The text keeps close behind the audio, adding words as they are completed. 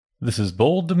This is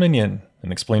Bold Dominion,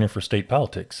 an explainer for state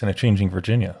politics in a changing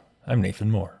Virginia. I'm Nathan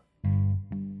Moore.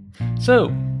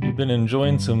 So, you've been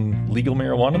enjoying some legal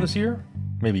marijuana this year?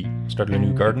 Maybe started a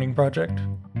new gardening project?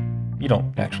 You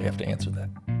don't actually have to answer that.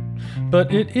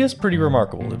 But it is pretty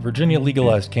remarkable that Virginia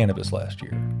legalized cannabis last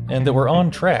year, and that we're on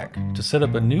track to set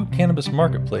up a new cannabis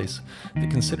marketplace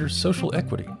that considers social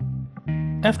equity.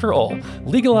 After all,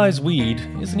 legalize weed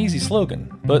is an easy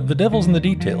slogan, but the devil's in the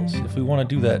details if we want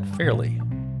to do that fairly.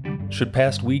 Should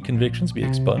past weed convictions be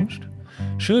expunged?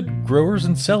 Should growers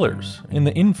and sellers in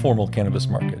the informal cannabis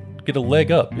market get a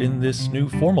leg up in this new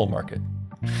formal market?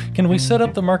 Can we set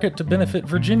up the market to benefit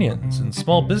Virginians and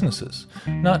small businesses,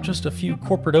 not just a few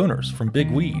corporate owners from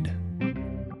big weed?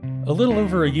 A little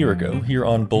over a year ago, here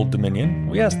on Bold Dominion,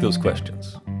 we asked those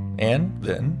questions. And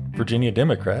then, Virginia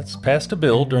Democrats passed a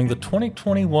bill during the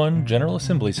 2021 General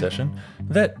Assembly session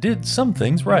that did some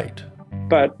things right.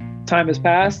 But time has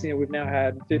passed. We've now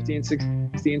had 15,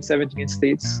 16, 17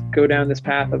 states go down this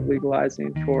path of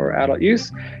legalizing for adult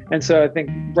use. And so I think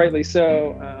rightly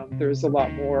so, there's a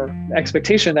lot more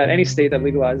expectation that any state that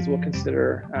legalizes will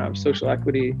consider social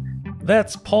equity.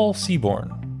 That's Paul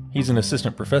Seaborn. He's an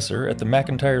assistant professor at the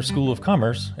McIntire School of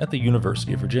Commerce at the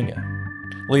University of Virginia.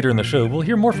 Later in the show, we'll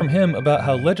hear more from him about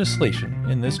how legislation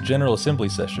in this General Assembly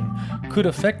session could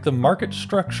affect the market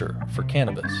structure for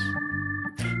cannabis.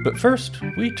 But first,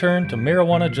 we turn to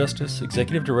Marijuana Justice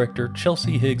Executive Director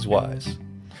Chelsea Higgs Wise.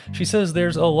 She says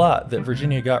there's a lot that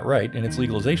Virginia got right in its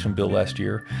legalization bill last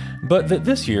year, but that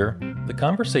this year, the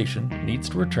conversation needs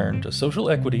to return to social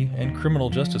equity and criminal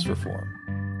justice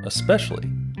reform,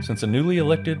 especially since a newly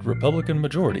elected Republican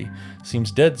majority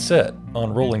seems dead set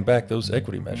on rolling back those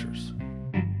equity measures.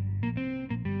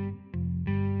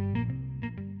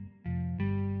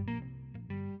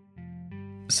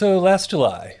 So last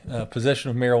July, possession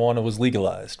of marijuana was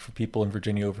legalized for people in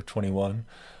Virginia over 21.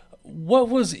 What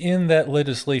was in that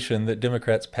legislation that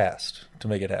Democrats passed to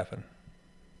make it happen?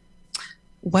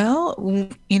 Well,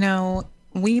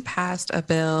 we passed a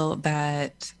bill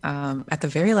that at the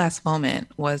very last moment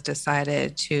was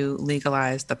decided to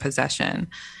legalize the possession.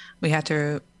 We had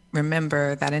to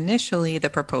remember that initially the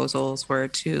proposals were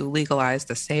to legalize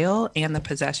the sale and the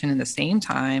possession in the same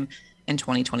time in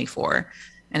 2024.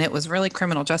 And it was really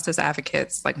criminal justice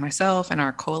advocates like myself and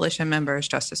our coalition members,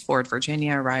 Justice Forward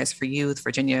Virginia, Rise for Youth,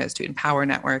 Virginia Student Power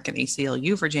Network, and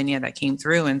ACLU Virginia that came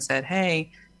through and said, hey,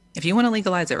 if you want to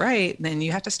legalize it right, then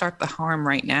you have to start the harm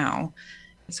right now.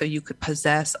 So you could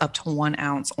possess up to 1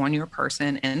 ounce on your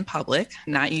person in public,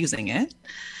 not using it.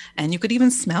 And you could even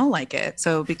smell like it.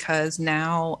 So because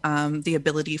now the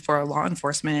ability for law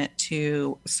enforcement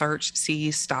to search,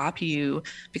 seize, stop you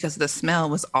because the smell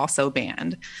was also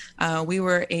banned. We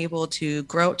were able to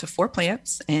grow up to 4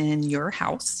 plants in your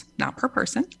house, not per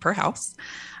person, per house.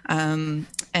 And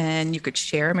you could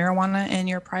share marijuana in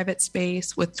your private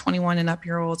space with 21 and up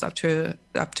year olds up to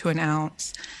 1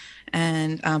 ounce.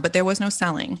 And but there was no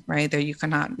selling, right? There you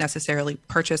cannot necessarily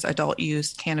purchase adult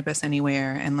use cannabis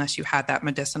anywhere unless you had that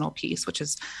medicinal piece, which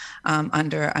is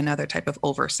under another type of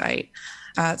oversight.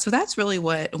 So that's really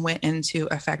what went into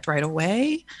effect right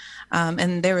away.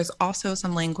 And there is also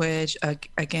some language,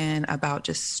 again, about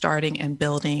just starting and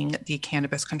building the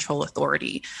Cannabis Control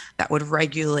Authority that would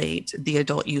regulate the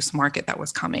adult use market that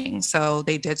was coming. So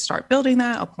they did start building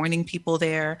that, appointing people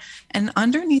there. And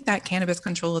underneath that Cannabis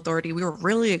Control Authority, we were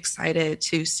really excited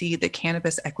to see the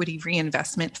Cannabis Equity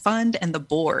Reinvestment Fund and the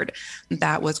board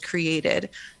that was created.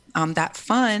 That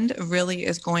fund really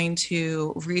is going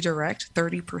to redirect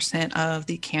 30% of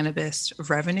the cannabis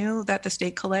revenue that the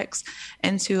state collects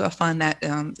into a fund that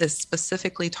is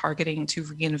specifically targeting to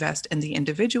reinvest in the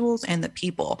individuals and the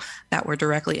people that were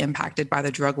directly impacted by the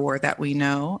drug war that we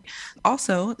know.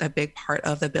 Also, a big part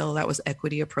of the bill that was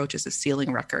equity approaches is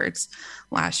sealing records.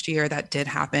 Last year, that did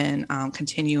happen,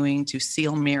 continuing to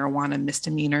seal marijuana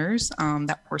misdemeanors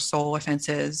that were sole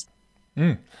offenses.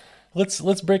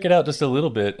 Let's break it out just a little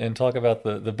bit and talk about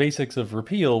the basics of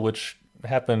repeal, which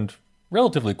happened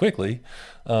relatively quickly.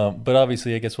 But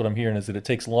obviously, I guess what I'm hearing is that it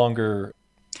takes longer.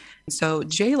 So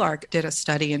JLARC did a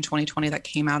study in 2020 that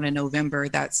came out in November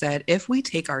that said, if we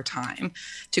take our time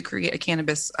to create a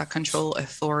cannabis control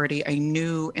authority, a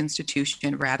new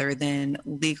institution, rather than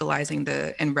legalizing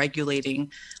and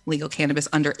regulating legal cannabis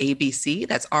under ABC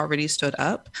that's already stood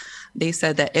up, they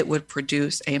said that it would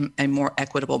produce a more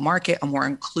equitable market, a more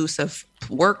inclusive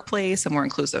workplace, a more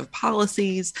inclusive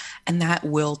policies, and that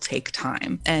will take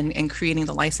time. And creating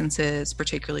the licenses,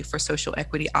 particularly for social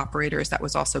equity operators, that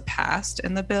was also passed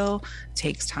in the bill,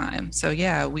 takes time. So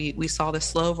yeah, we saw the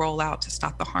slow rollout to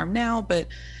stop the harm now, but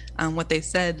what they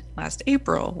said last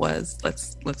April was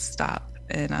let's stop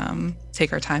and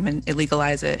take our time and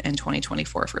legalize it in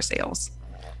 2024 for sales.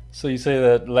 So you say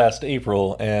that last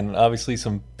April, and obviously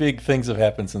some big things have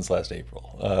happened since last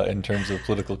April in terms of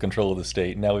political control of the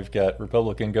state. Now we've got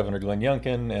Republican Governor Glenn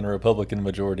Youngkin and a Republican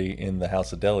majority in the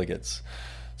House of Delegates.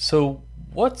 So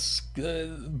what's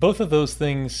both of those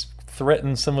things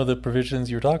threaten some of the provisions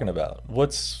you're talking about?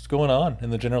 What's going on in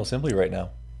the General Assembly right now?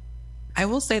 I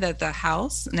will say that the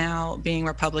House, now being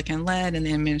Republican-led, and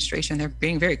the administration, they're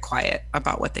being very quiet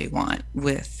about what they want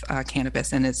with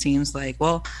cannabis. And it seems like,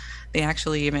 well, they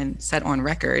actually even said on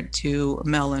record to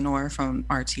Mel Lenore from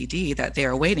RTD that they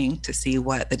are waiting to see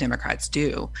what the Democrats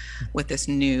do with this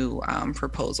new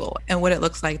proposal. And what it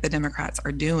looks like the Democrats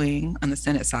are doing on the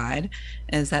Senate side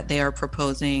is that they are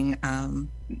proposing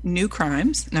new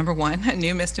crimes. Number one, a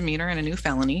new misdemeanor and a new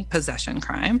felony, possession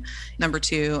crime. Number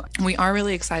two, we are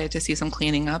really excited to see some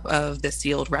cleaning up of the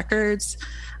sealed records.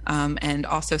 And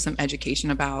also some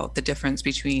education about the difference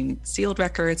between sealed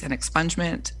records and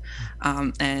expungement,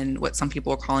 and what some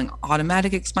people are calling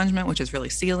automatic expungement, which is really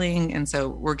sealing. And so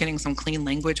we're getting some clean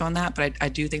language on that, but I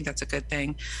do think that's a good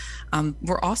thing.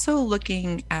 We're also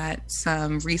looking at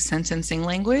some resentencing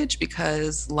language,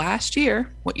 because last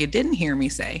year, what you didn't hear me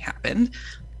say happened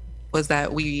was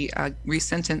that we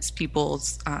resentenced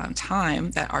people's time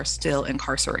that are still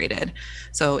incarcerated.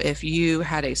 So if you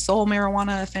had a sole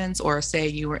marijuana offense, or say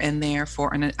you were in there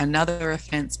for another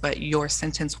offense, but your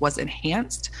sentence was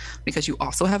enhanced because you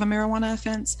also have a marijuana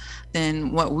offense,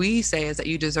 then what we say is that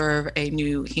you deserve a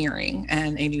new hearing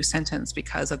and a new sentence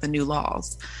because of the new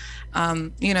laws.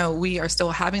 We are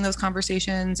still having those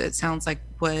conversations. It sounds like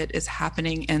what is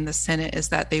happening in the Senate is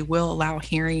that they will allow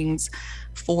hearings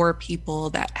for people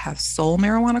that have sole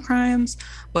marijuana crimes,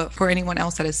 but for anyone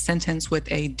else that is sentenced with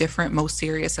a different, most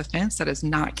serious offense that is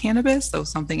not cannabis, so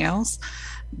something else,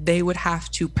 they would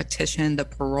have to petition the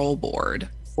parole board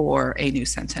for a new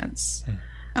sentence.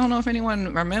 I don't know if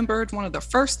anyone remembered, one of the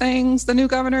first things the new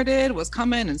governor did was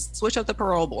come in and switch up the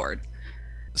parole board.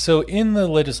 So in the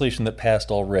legislation that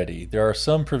passed already, there are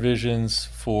some provisions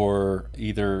for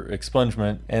either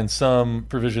expungement and some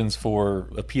provisions for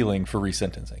appealing for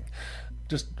resentencing.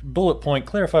 Just bullet point,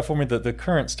 clarify for me the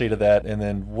current state of that, and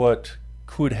then what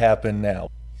could happen now.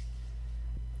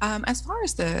 As far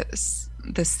as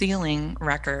the sealing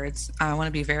records, I want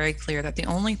to be very clear that the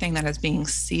only thing that is being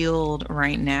sealed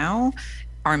right now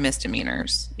are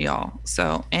misdemeanors, y'all.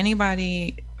 So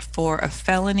anybody for a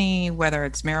felony, whether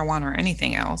it's marijuana or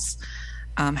anything else,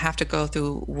 have to go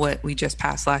through what we just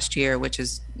passed last year, which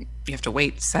is you have to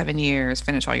wait 7 years,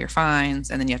 finish all your fines,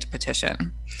 and then you have to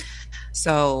petition.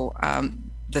 So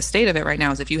the state of it right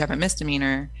now is if you have a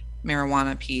misdemeanor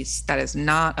marijuana piece that is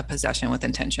not a possession with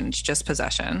intention, it's just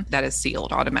possession, that is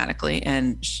sealed automatically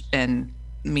and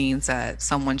means that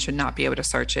someone should not be able to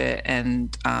search it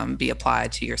and be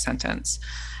applied to your sentence.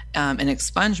 An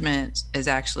expungement is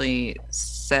actually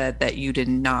said that you did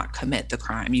not commit the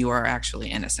crime. You are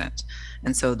actually innocent.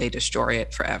 And so they destroy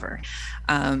it forever.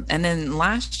 And then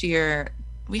last year,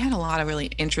 we had a lot of really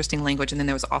interesting language. And then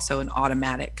there was also an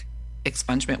automatic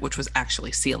expungement, which was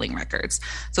actually sealing records.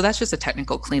 So that's just a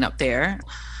technical cleanup there.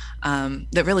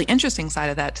 The really interesting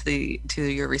side of that to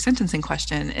your resentencing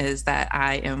question is that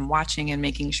I am watching and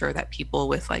making sure that people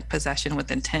with like possession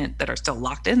with intent that are still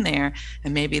locked in there,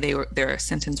 and maybe their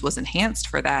sentence was enhanced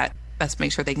for that, let's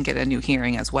make sure they can get a new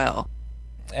hearing as well.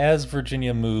 As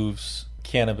Virginia moves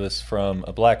cannabis from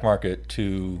a black market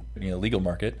to legal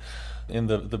market, in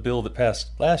the bill that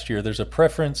passed last year, there's a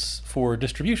preference for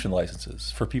distribution licenses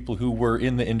for people who were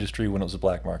in the industry when it was a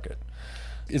black market.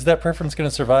 Is that preference going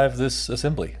to survive this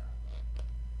assembly?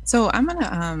 So I'm going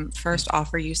to first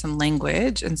offer you some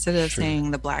language instead of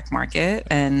saying the black market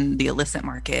and the illicit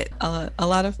market. A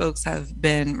lot of folks have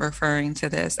been referring to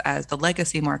this as the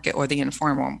legacy market or the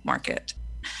informal market.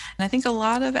 And I think a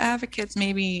lot of advocates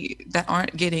maybe that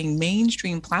aren't getting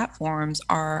mainstream platforms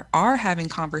are having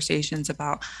conversations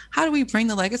about how do we bring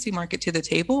the legacy market to the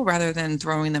table rather than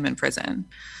throwing them in prison.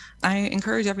 I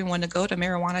encourage everyone to go to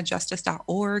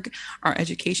marijuanajustice.org, our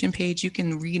education page. You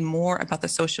can read more about the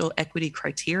social equity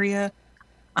criteria.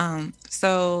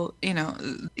 So,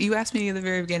 you asked me at the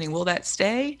very beginning, will that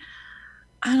stay?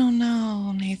 I don't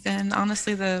know, Nathan.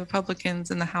 Honestly, the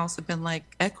Republicans in the House have been like,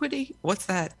 equity? What's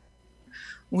that?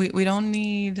 We don't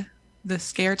need the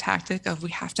scare tactic of we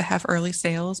have to have early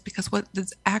sales, because what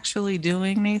it's actually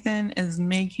doing, Nathan, is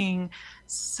making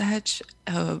such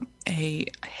a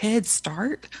head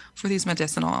start for these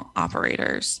medicinal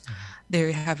operators.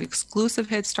 They have exclusive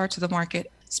head start to the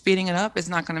market. Speeding it up is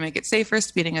not going to make it safer.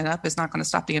 Speeding it up is not going to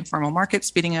stop the informal market.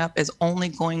 Speeding it up is only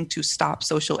going to stop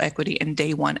social equity and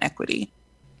day one equity.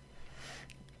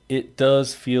 it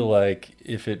does feel like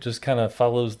if it just kind of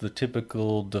follows the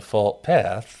typical default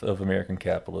path of American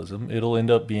capitalism, it'll end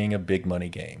up being a big money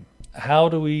game. How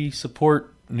do we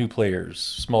support new players,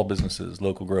 small businesses,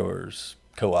 local growers,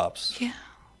 co-ops? Yeah.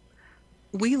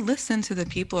 We listen to the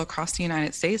people across the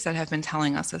United States that have been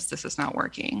telling us this is not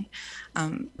working.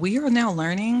 We are now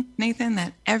learning, Nathan,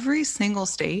 that every single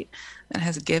state that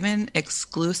has given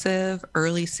exclusive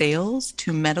early sales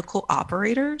to medical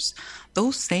operators,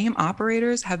 those same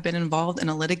operators have been involved in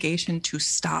a litigation to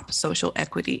stop social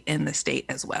equity in the state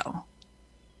as well.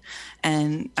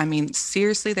 And I mean,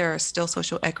 seriously, there are still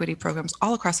social equity programs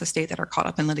all across the state that are caught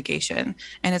up in litigation.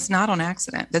 And it's not on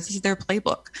accident. This is their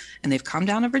playbook. And they've come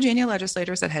down to Virginia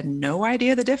legislators that had no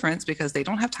idea the difference because they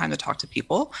don't have time to talk to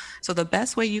people. So the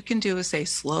best way you can do is say,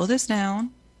 slow this down,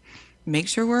 make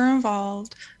sure we're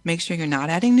involved, make sure you're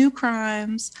not adding new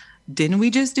crimes. Didn't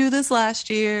we just do this last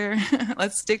year?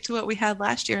 Let's stick to what we had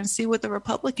last year and see what the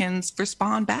Republicans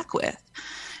respond back with.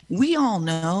 We all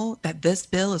know that this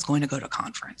bill is going to go to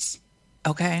conference.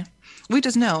 Okay, we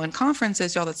just know. And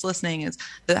conferences, y'all that's listening, is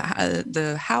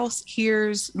the House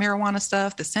hears marijuana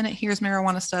stuff, the Senate hears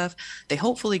marijuana stuff. They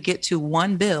hopefully get to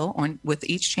one bill with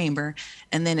each chamber,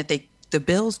 and then if the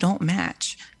bills don't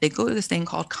match, they go to this thing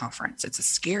called conference. It's a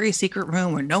scary secret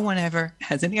room where no one ever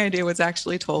has any idea what's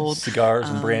actually told. Cigars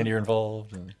and brandy are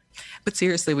involved. But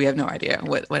seriously, we have no idea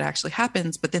what actually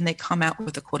happens. But then they come out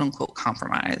with a quote unquote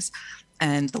compromise.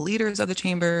 And the leaders of the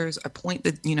chambers appoint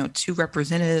the, 2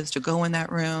 representatives to go in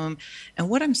that room. And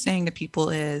what I'm saying to people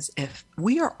is, if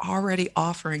we are already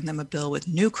offering them a bill with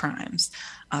new crimes,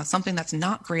 something that's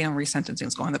not great on resentencing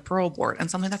is going to the parole board,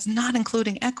 and something that's not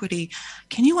including equity,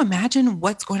 can you imagine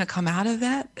what's going to come out of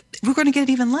that? We're going to get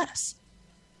even less.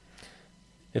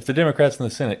 If the Democrats in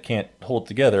the Senate can't hold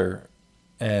together,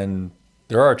 and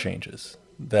there are changes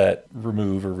that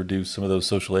remove or reduce some of those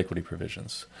social equity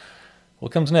provisions,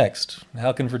 what comes next?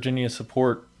 How can Virginia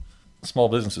support small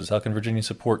businesses? How can Virginia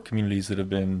support communities that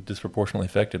have been disproportionately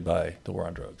affected by the war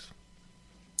on drugs?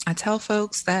 I tell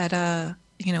folks that,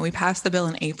 we passed the bill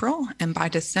in April, and by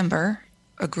December,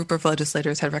 a group of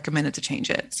legislators had recommended to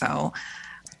change it. So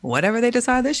whatever they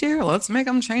decide this year, let's make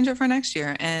them change it for next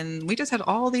year. And we just had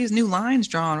all these new lines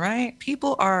drawn, right?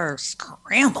 People are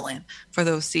scrambling for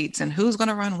those seats and who's going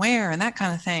to run where and that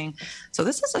kind of thing. So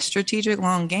this is a strategic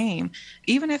long game.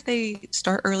 Even if they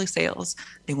start early sales,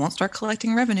 they won't start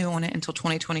collecting revenue on it until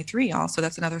 2023, y'all. So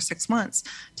that's another 6 months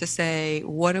to say,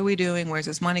 what are we doing? Where's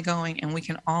this money going? And we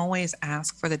can always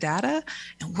ask for the data,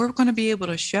 and we're going to be able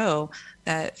to show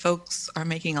that folks are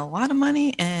making a lot of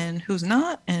money and who's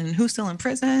not, and who's still in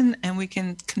prison, and we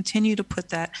can continue to put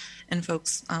that in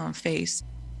folks' face.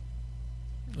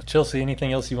 Chelsea,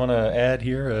 anything else you want to add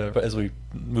here as we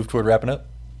move toward wrapping up?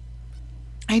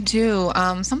 I do.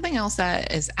 Something else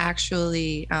that is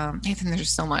actually, Nathan, there's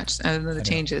just so much the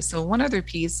changes. So one other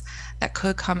piece that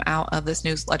could come out of this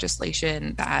new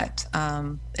legislation that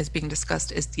is being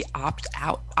discussed is the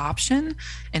opt-out option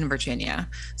in Virginia.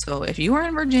 So if you are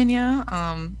in Virginia,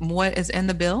 what is in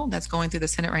the bill that's going through the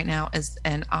Senate right now is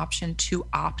an option to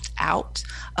opt out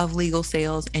of legal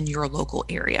sales in your local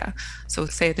area. So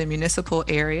say the municipal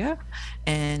area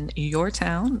in your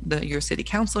town, your city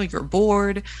council, your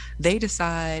board, they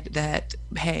decide that,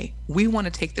 hey, we want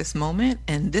to take this moment,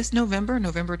 and this November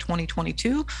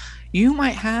 2022, you might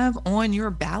have on your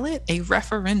ballot a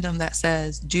referendum that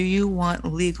says, do you want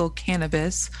legal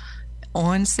cannabis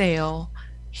on sale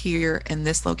here in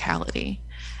this locality?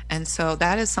 And so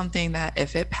that is something that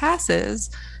if it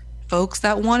passes, folks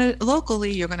that want it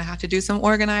locally, you're going to have to do some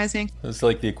organizing. It's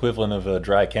like the equivalent of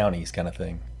dry counties kind of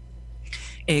thing.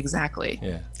 Exactly.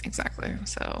 Yeah. Exactly.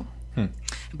 So,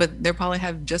 but they'll probably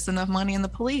have just enough money in the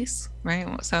police,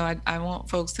 right? So I want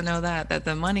folks to know that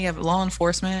the money of law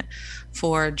enforcement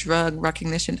for drug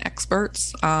recognition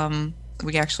experts,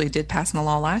 we actually did pass in the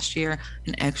law last year,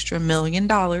 an extra $1 million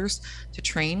to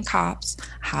train cops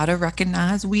how to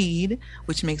recognize weed,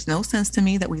 which makes no sense to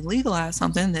me that we legalize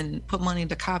something, then put money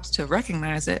into cops to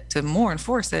recognize it, to more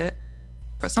enforce it.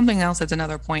 But something else that's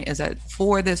another point is that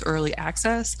for this early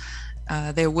access,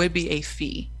 there would be a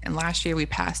fee. And last year we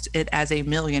passed it as a $1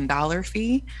 million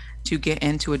fee to get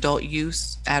into adult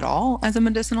use at all as a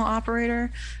medicinal operator.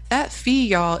 That fee,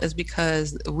 y'all, is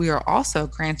because we are also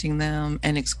granting them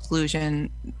an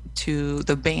exclusion to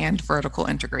the banned vertical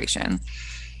integration.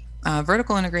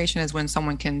 Vertical integration is when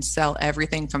someone can sell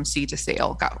everything from seed to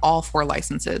sale, got all 4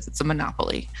 licenses. It's a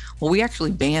monopoly. Well, we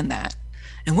actually ban that.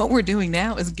 And what we're doing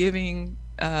now is giving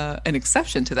an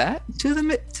exception to that to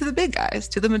the big guys,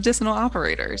 to the medicinal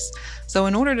operators. So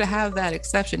in order to have that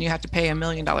exception, you have to pay $1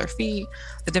 million fee.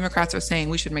 The Democrats are saying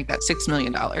we should make that $6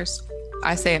 million.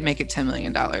 I say it make it $10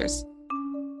 million.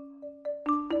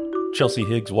 Chelsea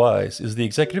Higgs Wise is the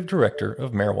executive director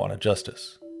of Marijuana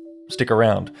Justice. Stick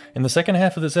around. In the second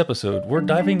half of this episode, we're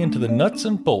diving into the nuts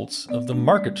and bolts of the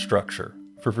market structure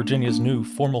for Virginia's new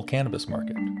formal cannabis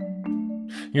market.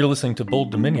 You're listening to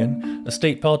Bold Dominion, a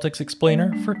state politics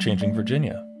explainer for Changing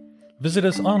Virginia. Visit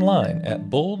us online at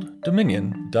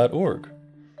bolddominion.org.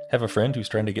 Have a friend who's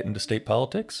trying to get into state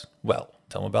politics? Well,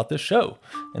 tell them about this show,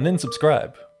 and then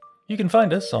subscribe. You can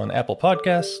find us on Apple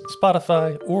Podcasts,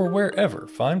 Spotify, or wherever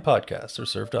fine podcasts are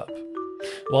served up.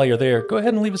 While you're there, go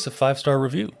ahead and leave us a 5-star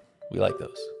review. We like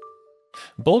those.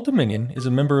 Bold Dominion is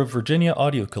a member of Virginia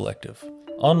Audio Collective,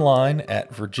 online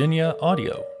at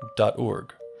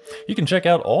virginiaaudio.org. You can check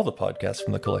out all the podcasts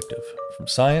from the collective, from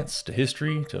science to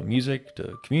history to music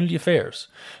to community affairs.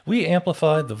 We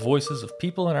amplify the voices of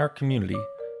people in our community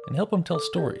and help them tell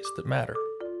stories that matter.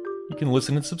 You can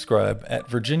listen and subscribe at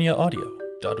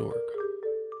virginiaaudio.org.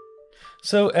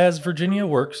 So, as Virginia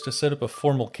works to set up a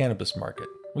formal cannabis market,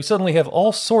 we suddenly have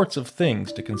all sorts of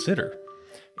things to consider.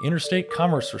 Interstate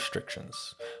commerce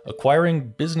restrictions,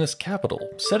 acquiring business capital,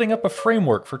 setting up a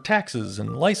framework for taxes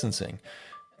and licensing.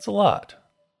 It's a lot.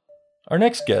 Our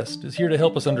next guest is here to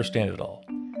help us understand it all.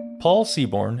 Paul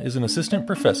Seaborn is an assistant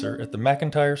professor at the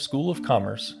McIntire School of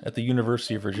Commerce at the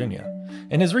University of Virginia,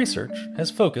 and his research has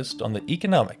focused on the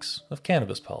economics of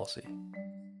cannabis policy.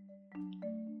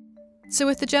 So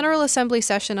with the General Assembly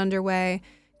session underway,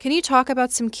 can you talk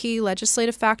about some key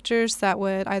legislative factors that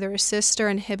would either assist or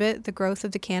inhibit the growth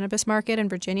of the cannabis market in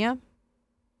Virginia?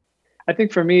 I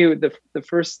think for me, the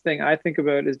first thing I think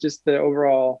about is just the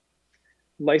overall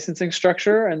licensing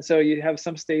structure. And so you have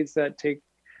some states that take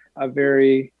a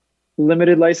very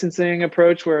limited licensing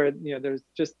approach where, there's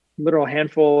just literal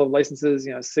handful of licenses,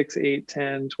 6, 8,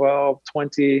 10, 12,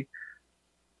 20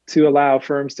 to allow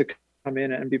firms to come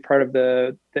in and be part of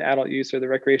the adult use or the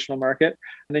recreational market.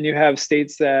 And then you have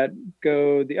states that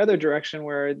go the other direction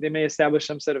where they may establish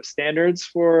some set of standards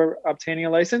for obtaining a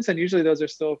license. And usually those are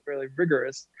still fairly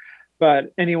rigorous,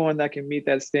 but anyone that can meet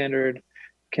that standard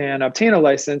can obtain a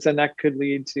license, and that could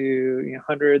lead to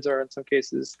hundreds or in some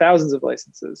cases thousands of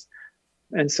licenses.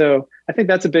 And so I think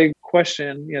that's a big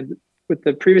question. With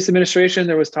the previous administration,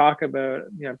 there was talk about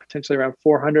potentially around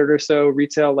 400 or so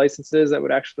retail licenses that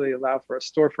would actually allow for a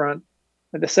storefront.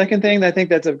 And the second thing that I think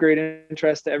that's of great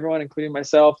interest to everyone, including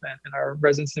myself and our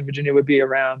residents in Virginia, would be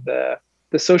around the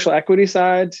social equity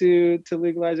side to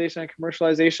legalization and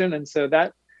commercialization. And so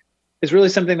that is really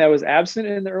something that was absent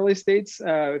in the early states,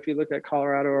 if you look at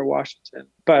Colorado or Washington.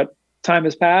 But time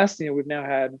has passed. We've now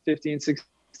had 15,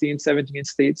 16, 17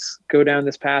 states go down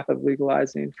this path of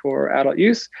legalizing for adult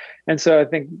use. And so I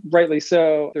think rightly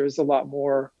so, there's a lot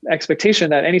more expectation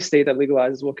that any state that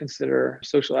legalizes will consider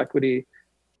social equity.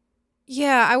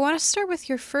 Yeah, I want to start with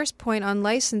your first point on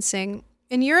licensing.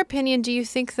 In your opinion, do you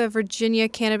think the Virginia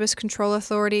Cannabis Control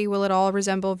Authority will at all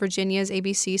resemble Virginia's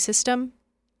ABC system?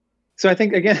 So I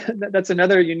think, again, that's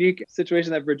another unique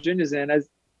situation that Virginia's in. As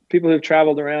people who've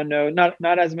traveled around know, not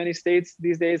as many states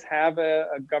these days have a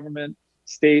government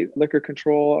state liquor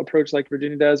control approach like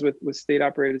Virginia does with state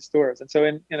operated stores. And so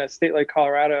in a state like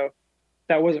Colorado,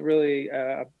 that wasn't really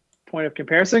a point of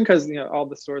comparison because all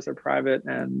the stores are private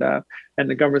and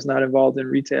the government's not involved in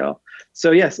retail. So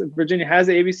yes, Virginia has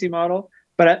the ABC model.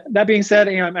 But that being said,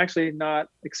 I'm actually not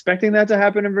expecting that to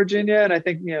happen in Virginia. And I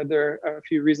think there are a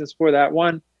few reasons for that.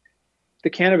 One, the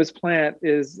cannabis plant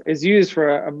is used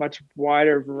for a much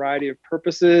wider variety of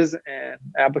purposes and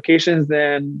applications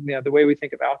than the way we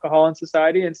think of alcohol in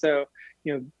society. And so,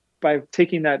 by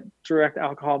taking that direct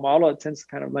alcohol model, it tends to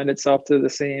kind of lend itself to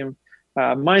the same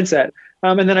mindset.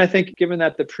 And then I think, given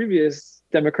that the previous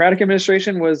Democratic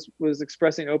administration was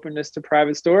expressing openness to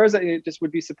private stores, it just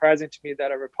would be surprising to me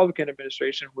that a Republican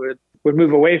administration would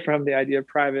move away from the idea of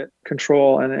private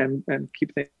control and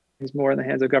keep things more in the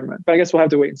hands of government. But I guess we'll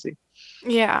have to wait and see.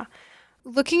 Yeah.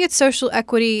 Looking at social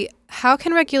equity, how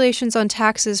can regulations on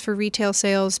taxes for retail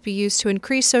sales be used to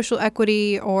increase social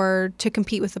equity or to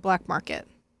compete with the black market?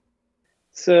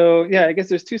 So, yeah, I guess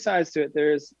there's two sides to it.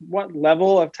 There's what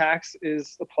level of tax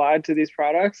is applied to these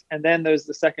products. And then there's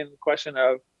the second question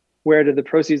of where do the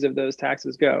proceeds of those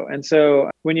taxes go? And so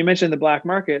when you mention the black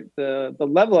market, the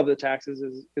level of the taxes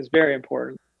is very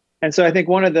important. And so I think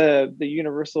one of the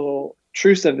universal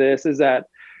truths of this is that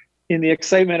in the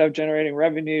excitement of generating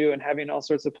revenue and having all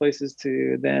sorts of places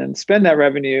to then spend that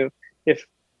revenue, if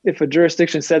a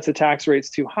jurisdiction sets the tax rates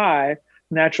too high,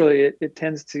 naturally it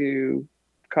tends to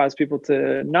cause people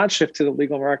to not shift to the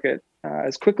legal market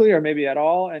as quickly or maybe at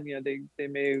all. And they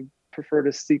may prefer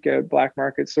to seek out black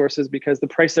market sources because the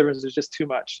price difference is just too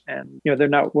much, and they're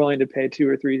not willing to pay 2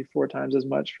 or 3, 4 times as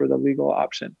much for the legal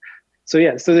option. So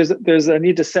yeah, so there's a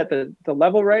need to set the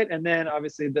level right, and then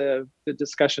obviously the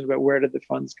discussion about where did the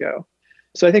funds go.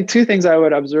 So I think 2 things I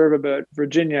would observe about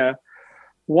Virginia.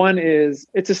 One is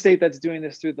it's a state that's doing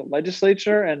this through the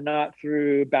legislature and not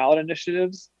through ballot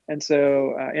initiatives. And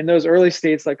so in those early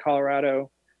states like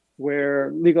Colorado,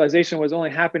 where legalization was only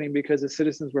happening because the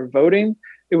citizens were voting,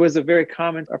 it was a very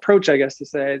common approach, I guess,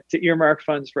 to earmark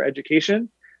funds for education.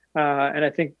 And I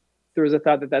think there was a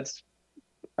thought that that's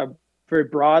a very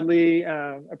broadly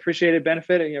appreciated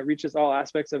benefit, and reaches all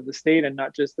aspects of the state and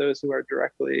not just those who are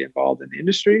directly involved in the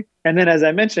industry. And then, as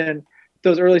I mentioned,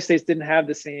 those early states didn't have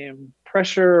the same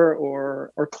pressure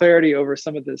or clarity over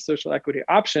some of the social equity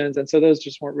options, and so those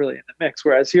just weren't really in the mix.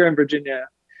 Whereas here in Virginia,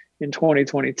 in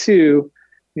 2022,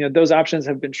 those options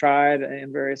have been tried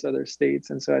in various other states,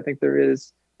 and so I think there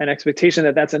is an expectation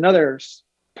that that's another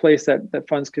place that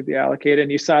funds could be allocated,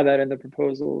 and you saw that in the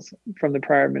proposals from the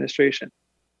prior administration.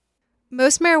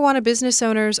 Most marijuana business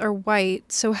owners are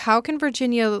white, so how can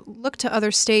Virginia look to other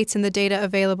states and the data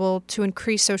available to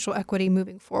increase social equity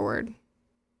moving forward?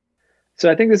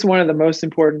 So I think this is one of the most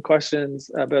important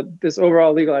questions about this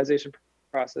overall legalization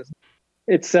process.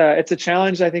 It's a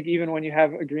challenge, I think, even when you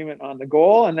have agreement on the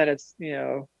goal, and then it's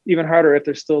even harder if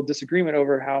there's still disagreement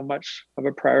over how much of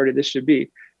a priority this should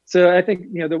be. So I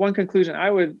think the one conclusion I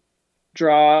would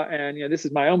draw, and this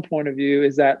is my own point of view,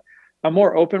 is that a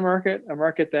more open market, a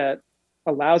market that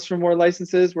allows for more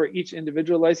licenses, where each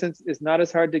individual license is not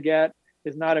as hard to get,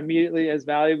 is not immediately as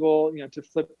valuable, to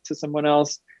flip to someone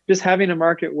else. Just having a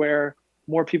market where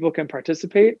more people can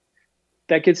participate,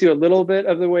 that gets you a little bit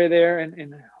of the way there,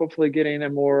 and hopefully getting a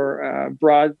more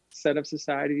broad set of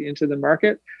society into the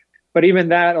market. But even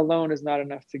that alone is not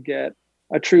enough to get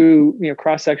a true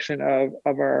cross section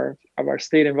of our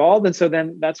state involved. And so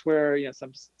then that's where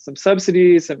some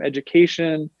subsidies, some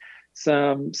education,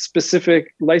 some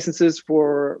specific licenses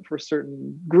for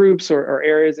certain groups or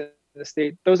areas in the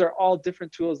state. Those are all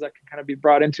different tools that can kind of be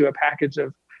brought into a package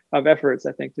of efforts,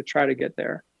 I think, to try to get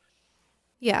there.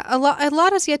 Yeah, a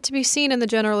lot has yet to be seen in the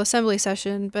General Assembly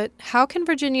session, but how can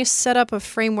Virginia set up a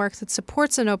framework that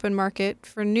supports an open market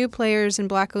for new players and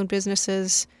Black-owned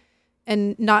businesses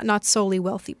and not solely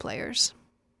wealthy players?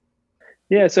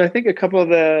 Yeah, so I think a couple of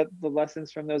the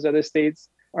lessons from those other states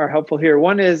are helpful here.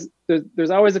 One is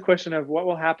there's always a question of what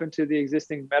will happen to the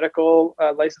existing medical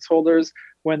license holders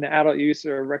when the adult use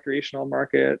or recreational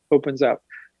market opens up.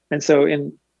 And so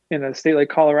in a state like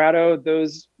Colorado,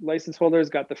 those license holders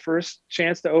got the first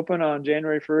chance to open on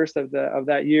January 1st of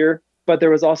that year. But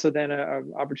there was also then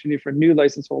an opportunity for new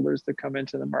license holders to come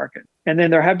into the market. And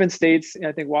then there have been states,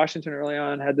 I think Washington early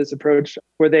on had this approach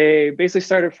where they basically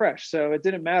started fresh. So it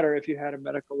didn't matter if you had a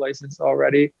medical license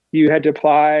already, you had to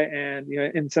apply. And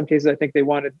in some cases, I think they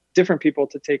wanted different people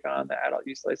to take on the adult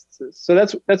use licenses. So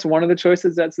that's one of the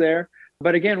choices that's there.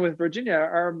 But again, with Virginia,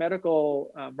 our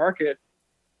medical market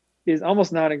is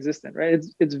almost non-existent, right?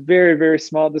 It's very, very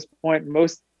small at this point.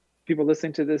 Most people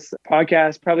listening to this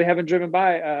podcast probably haven't driven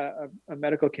by a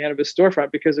medical cannabis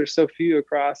storefront because there's so few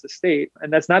across the state.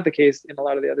 And that's not the case in a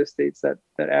lot of the other states that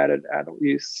added adult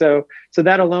use. So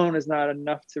that alone is not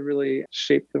enough to really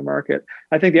shape the market.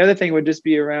 I think the other thing would just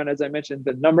be around, as I mentioned,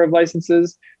 the number of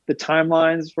licenses, the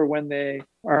timelines for when they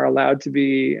are allowed to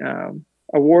be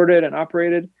awarded and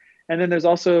operated. And then there's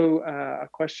also a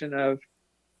question of,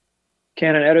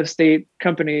 can an out-of-state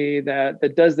company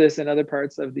that does this in other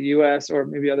parts of the US or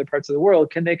maybe other parts of the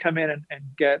world, can they come in and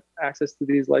get access to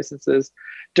these licenses?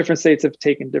 Different states have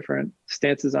taken different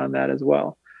stances on that as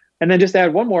well. And then just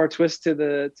add one more twist to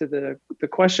the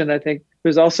question, I think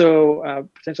there's also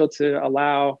potential to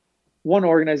allow one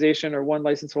organization or one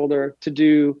license holder to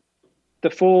do the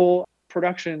full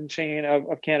production chain of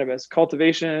cannabis,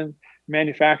 cultivation,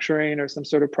 manufacturing, or some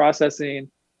sort of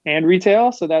processing, and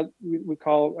retail. So that we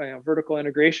call vertical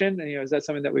integration. And is that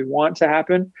something that we want to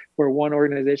happen, where one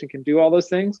organization can do all those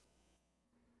things?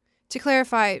 To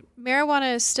clarify,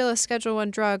 marijuana is still a Schedule I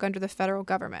drug under the federal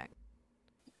government.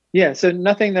 Yeah, so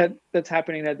nothing that's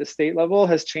happening at the state level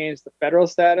has changed the federal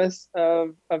status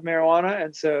of marijuana.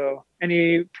 And so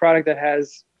any product that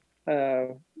has a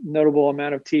notable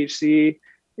amount of THC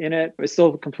in it is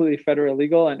still completely federally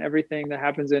legal, and everything that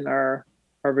happens in our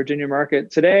Virginia market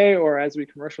today or as we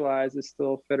commercialize is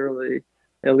still federally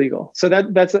illegal. So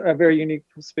that's a very unique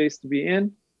space to be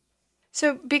in.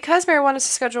 So because marijuana is a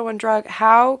Schedule I drug,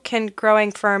 how can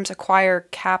growing firms acquire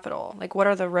capital? Like, what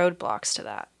are the roadblocks to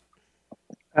that?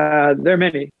 There are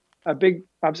many. A big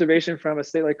observation from a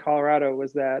state like Colorado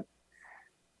was that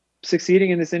succeeding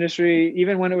in this industry,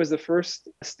 even when it was the first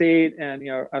state and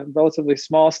a relatively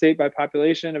small state by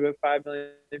population, about 5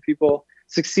 million people,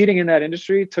 succeeding in that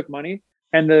industry took money.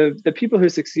 And the people who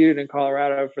succeeded in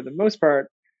Colorado, for the most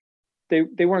part,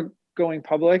 they weren't going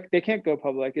public. They can't go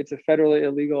public. It's a federally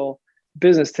illegal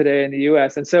business today in the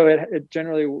US. And so it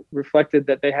generally reflected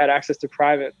that they had access to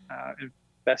private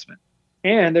investment.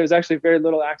 And there's actually very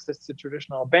little access to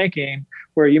traditional banking,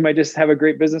 where you might just have a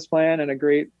great business plan and a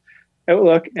great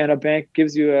outlook, and a bank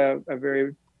gives you a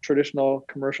very traditional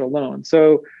commercial loan.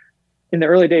 So in the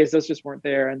early days, those just weren't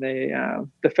there, and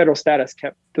the federal status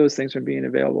kept those things from being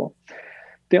available.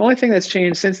 The only thing that's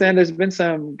changed since then, there's been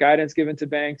some guidance given to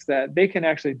banks that they can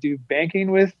actually do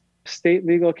banking with state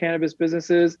legal cannabis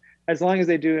businesses as long as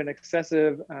they do an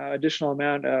excessive additional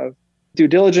amount of due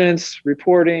diligence,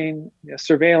 reporting,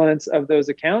 surveillance of those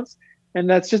accounts. And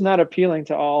that's just not appealing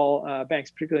to all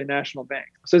banks, particularly national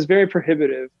banks. So it's very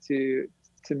prohibitive to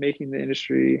making the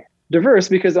industry diverse,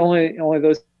 because only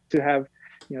those who have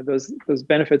those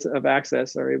benefits of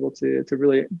access are able to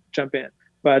really jump in.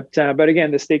 But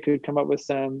again, the state could come up with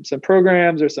some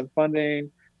programs or some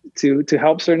funding to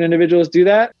help certain individuals do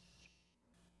that.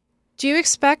 Do you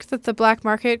expect that the black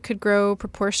market could grow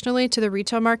proportionally to the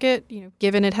retail market,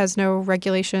 given it has no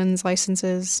regulations,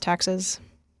 licenses, taxes?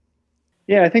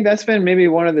 Yeah, I think that's been maybe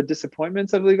one of the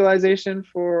disappointments of legalization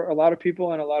for a lot of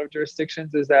people in a lot of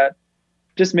jurisdictions, is that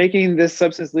just making this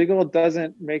substance legal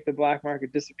doesn't make the black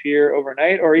market disappear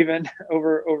overnight or even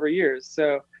over years.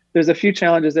 So there's a few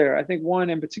challenges there. I think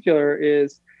one in particular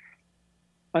is,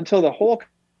 until the whole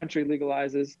country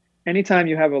legalizes, anytime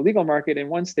you have a legal market in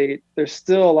one state, there's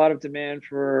still a lot of demand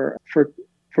for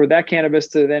that cannabis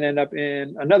to then end up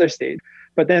in another state.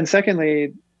 But then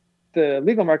secondly, the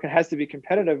legal market has to be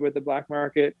competitive with the black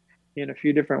market in a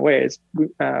few different ways.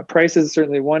 Price is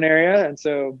certainly one area. And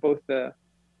so both the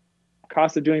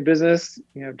cost of doing business,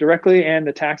 directly, and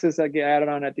the taxes that get added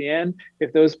on at the end,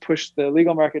 if those push the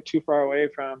legal market too far away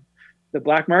from the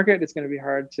black market, it's going to be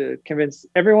hard to convince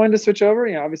everyone to switch over.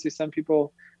 Obviously some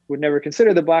people would never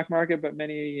consider the black market, but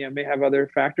many may have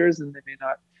other factors and they may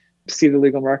not see the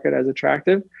legal market as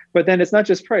attractive. But then it's not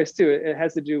just price too. It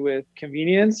has to do with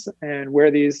convenience and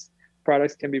where these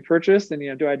products can be purchased.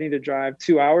 And, do I need to drive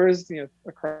 2 hours,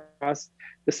 across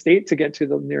the state to get to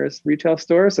the nearest retail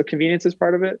store? So convenience is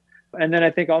part of it. And then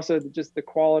I think also just the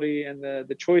quality and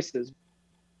the choices.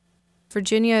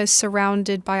 Virginia is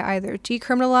surrounded by either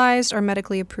decriminalized or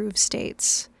medically approved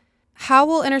states. How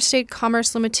will interstate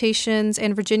commerce limitations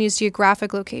and Virginia's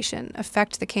geographic location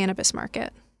affect the cannabis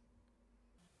market?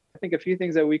 I think a few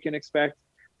things that we can expect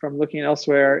from looking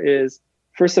elsewhere is,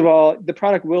 first of all, the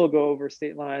product will go over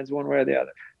state lines one way or the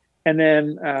other. And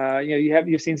then,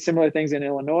 you've seen similar things in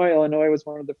Illinois. Illinois was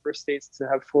one of the first states to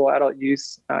have full adult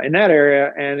use in that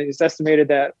area. And it's estimated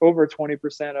that over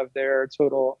 20% of their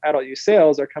total adult use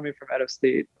sales are coming from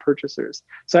out-of-state purchasers.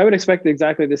 So I would expect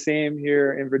exactly the same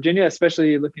here in Virginia,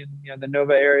 especially looking the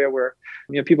Nova area where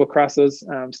people cross those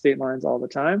state lines all the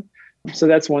time. So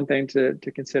that's one thing to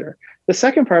consider. The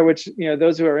second part, which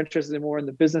those who are interested more in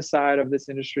the business side of this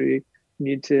industry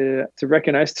need to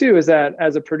recognize too, is that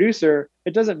as a producer,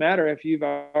 it doesn't matter if you've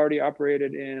already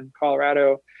operated in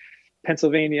Colorado,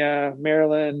 Pennsylvania,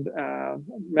 Maryland,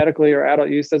 medically or adult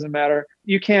use, doesn't matter.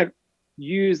 You can't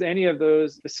use any of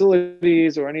those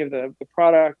facilities or any of the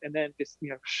product and then just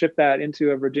ship that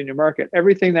into a Virginia market.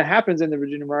 Everything that happens in the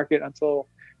Virginia market until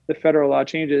the federal law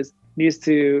changes needs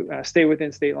to stay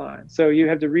within state lines. So you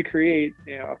have to recreate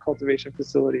a cultivation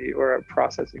facility or a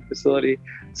processing facility.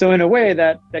 So in a way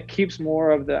that keeps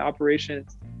more of the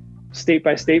operations state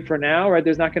by state for now, right?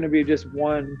 There's not going to be just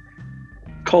one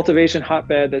cultivation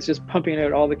hotbed that's just pumping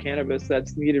out all the cannabis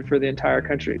that's needed for the entire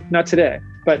country. Not today,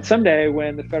 but someday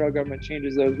when the federal government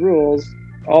changes those rules,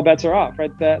 all bets are off,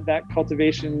 right? That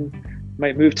cultivation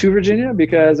might move to Virginia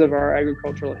because of our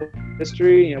agricultural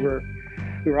history.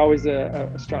 We were always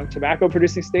a strong tobacco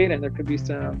producing state, and there could be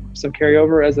some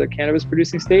carryover as a cannabis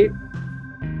producing state.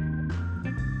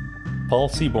 Paul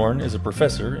Seaborn is a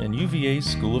professor in UVA's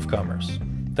School of Commerce.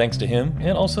 Thanks to him,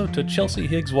 and also to Chelsea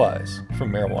Higgs Wise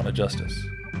from Marijuana Justice.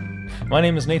 My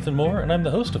name is Nathan Moore, and I'm the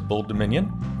host of Bold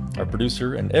Dominion. Our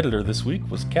producer and editor this week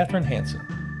was Katherine Hansen.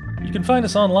 You can find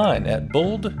us online at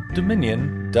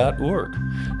bolddominion.org.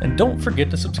 And don't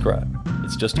forget to subscribe.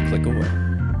 It's just a click away.